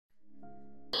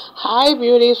Hi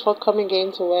beauties, welcome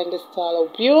again to Wendy Style.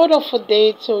 A beautiful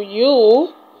day to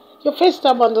you. Your first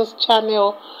time on this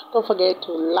channel, don't forget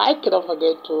to like, don't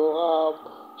forget to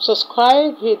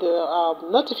subscribe, hit the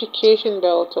notification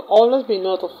bell to always be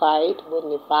notified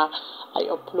whenever I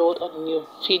upload a new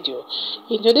video.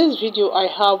 In today's video, I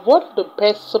have one of the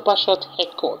best super short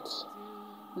haircuts.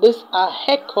 These are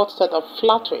haircuts that are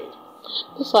flattering.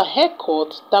 These are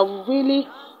haircuts that really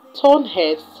turn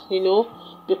heads,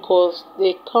 because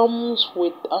they comes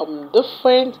with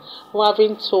different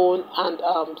waving tone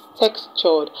and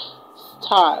textured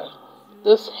style.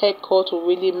 This haircut will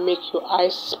really make your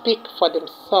eyes speak for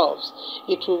themselves.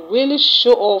 It will really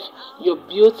show off your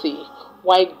beauty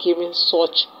while giving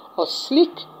such a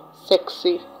sleek,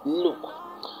 sexy look.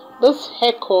 This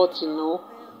haircut,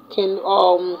 can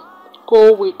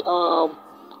go with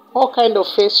all kind of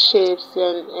face shapes,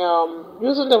 and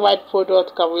using the right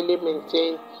product can really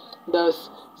maintain this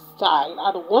style.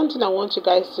 And one thing I want you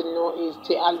guys to know is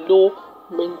they are low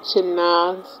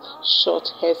maintenance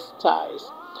short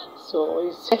hairstyles. So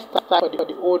it's hairstyle for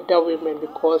the older women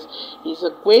because it's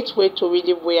a great way to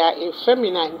really wear a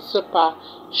feminine super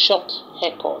short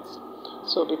haircut.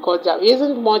 So because there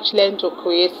isn't much length to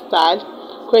create style,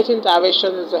 creating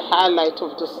direction is the highlight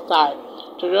of the style.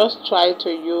 To just try to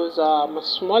use a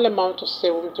small amount of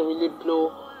serum to really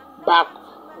blow back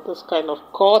this kind of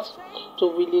cut to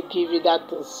really give you that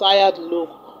desired look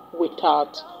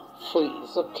without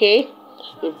frizz. Okay,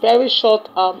 a very short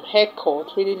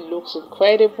haircut really looks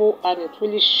incredible and it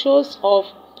really shows off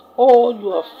all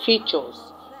your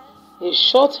features. A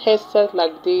short hairstyle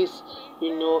like this,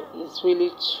 is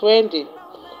really trending.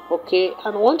 Okay,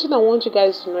 and one thing I want you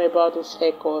guys to know about this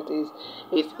haircut is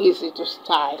it's easy to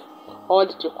style. All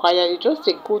it requires is just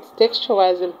a good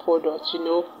texturizing product,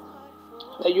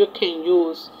 that you can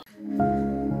use.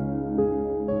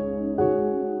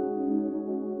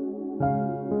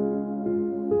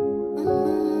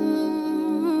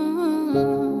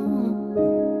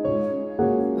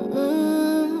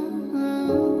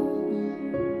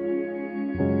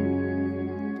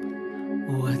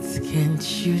 What can't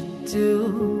you do?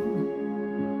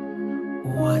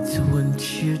 What won't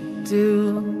you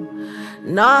do?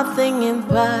 Nothing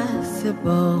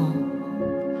impossible,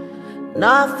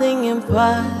 nothing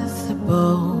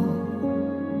impossible.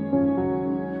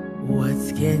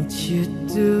 What can't you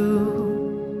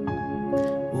do?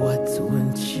 What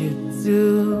won't you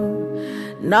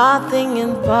do? Nothing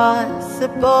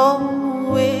impossible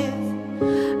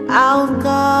without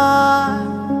God.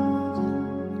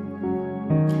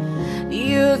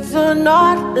 You do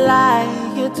not lie,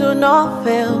 you do not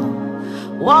fail.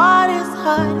 What is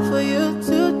hard for you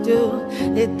to do?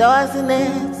 It doesn't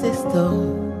exist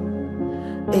though.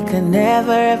 It can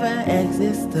never ever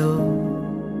exist though.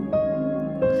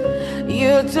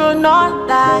 You do not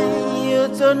lie, you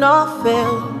do not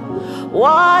fail.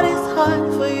 What is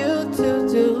hard for you to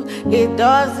do? It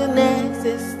doesn't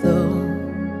exist though.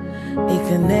 It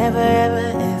can never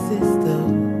ever exist though.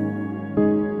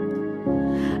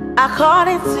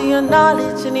 According to your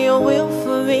knowledge and your will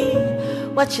for me,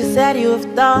 what you said you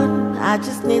have done, I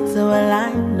just need to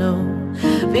align, no.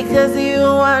 Because you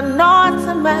are not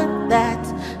a man that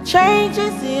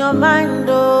changes your mind,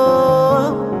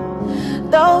 oh.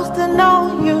 Those that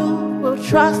know you will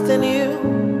trust in you,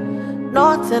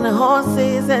 not in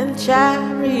horses and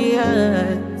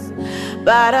chariots.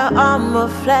 By the arm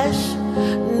of flesh,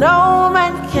 no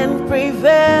man can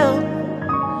prevail.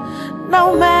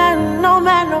 No man, no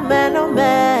man, no man, no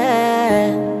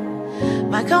man.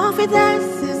 My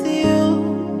confidence is you.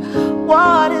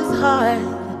 What is hard?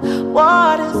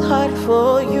 What is hard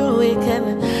for you? We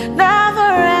can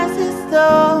never resist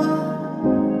though.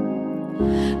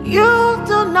 You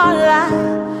do not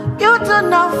lie, you do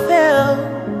not fail.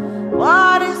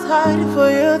 What is hard for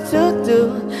you to do?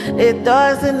 It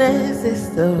doesn't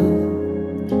exist though.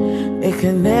 It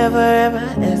can never ever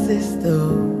exist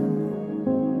though.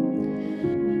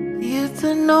 You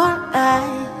do not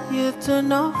lie, you do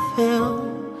not fail.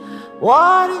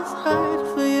 What is hard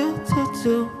for you to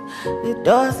do? It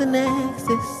doesn't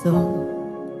exist though.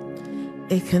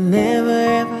 It can never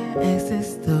ever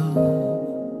exist though.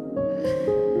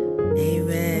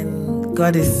 Amen.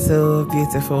 God is so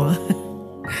beautiful.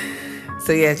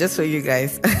 So yeah, just for you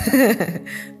guys.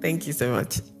 Thank you so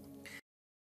much.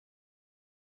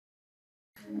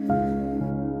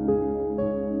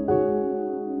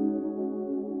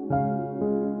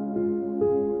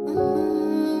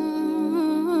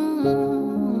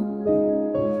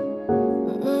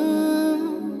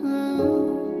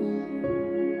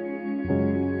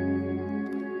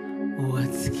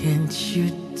 What can't you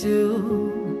do?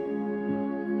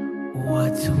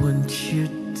 What won't you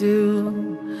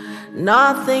do.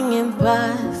 Nothing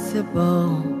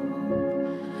impossible.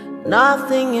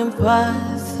 Nothing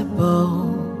impossible.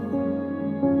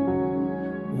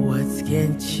 What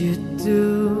can't you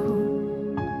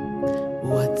do?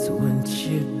 What won't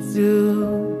you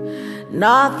do?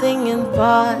 Nothing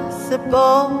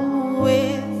impossible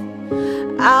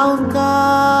without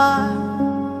God.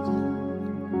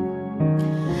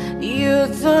 You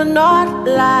do not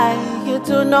lie, you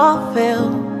do not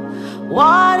fail.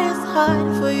 What is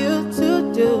hard for you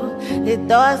to do? It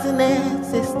doesn't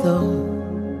exist though.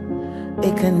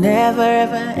 It can never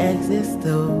ever exist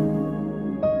though.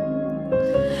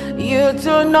 You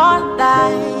do not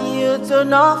lie, you do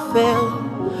not fail.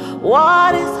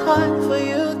 What is hard for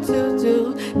you to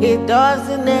do? It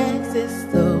doesn't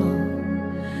exist though.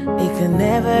 It can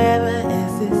never ever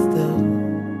exist though.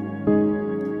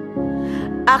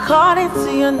 According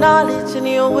to your knowledge and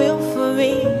your will for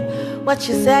me, what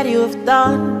you said you have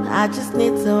done, I just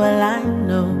need to align,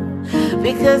 no.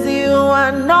 Because you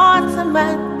are not a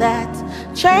man that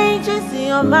changes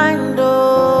your mind,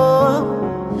 oh.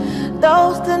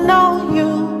 Those that know you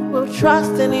will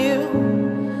trust in you,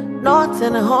 not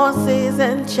in horses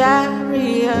and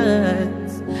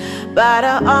chariots. By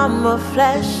the arm of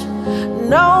flesh,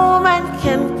 no man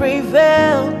can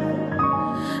prevail.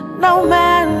 No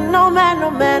man, no man, no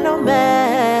man, no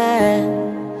man.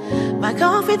 My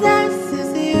confidence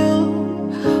is you.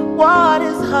 What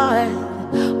is hard?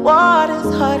 What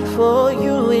is hard for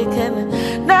you? We can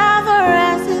never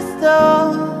resist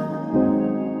though.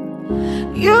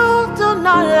 You do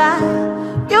not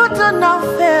lie, you do not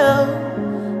fail.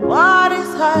 What is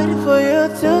hard for you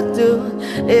to do?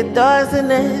 It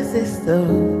doesn't exist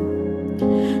though.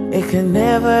 It can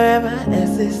never ever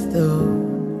exist though.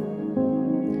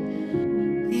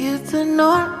 You do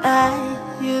not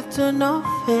lie, you do not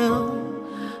fail.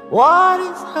 What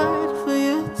is hard for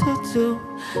you to do?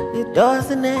 It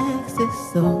doesn't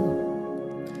exist though.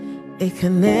 It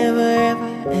can never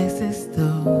ever exist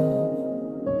though.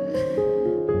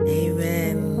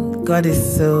 Amen. God is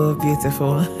so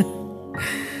beautiful.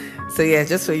 So yeah,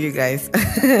 just for you guys.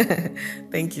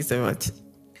 Thank you so much.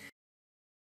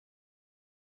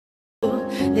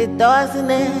 It doesn't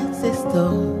exist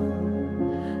though.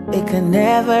 It can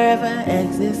never ever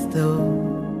exist though.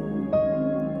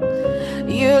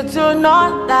 You do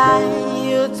not lie,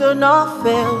 you do not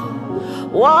fail.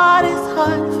 What is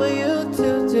hard for you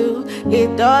to do?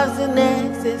 It doesn't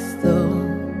exist though.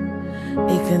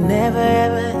 It can never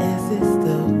ever exist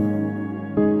though.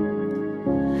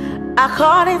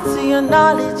 According to your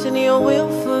knowledge and your will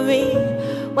for me,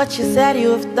 what you said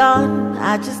you have done,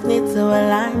 I just need to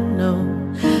align, no.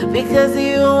 Because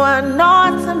you are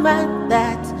not a man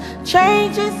that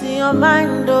changes your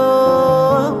mind,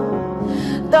 oh.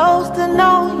 Those that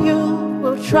know you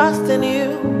will trust in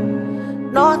you,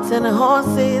 not in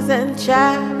horses and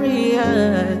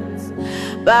chariots.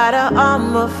 By the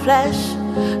arm of flesh,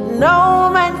 no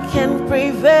man can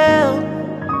prevail.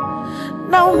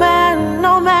 No man,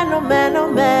 no man, no man, no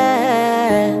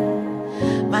man.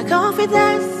 My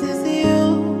confidence is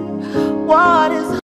you. What is